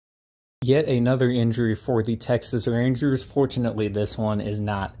Yet another injury for the Texas Rangers. Fortunately, this one is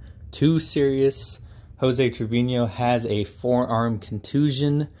not too serious. Jose Trevino has a forearm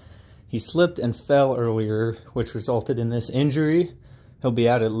contusion. He slipped and fell earlier, which resulted in this injury. He'll be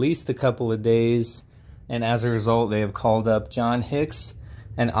out at least a couple of days, and as a result, they have called up John Hicks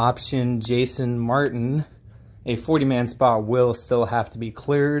and optioned Jason Martin. A 40-man spot will still have to be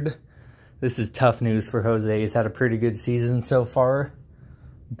cleared. This is tough news for Jose. He's had a pretty good season so far.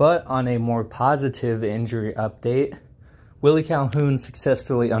 But on a more positive injury update, Willie Calhoun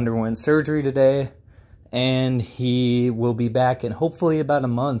successfully underwent surgery today, and he will be back in hopefully about a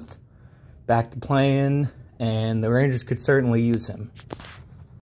month, back to playing, and the Rangers could certainly use him.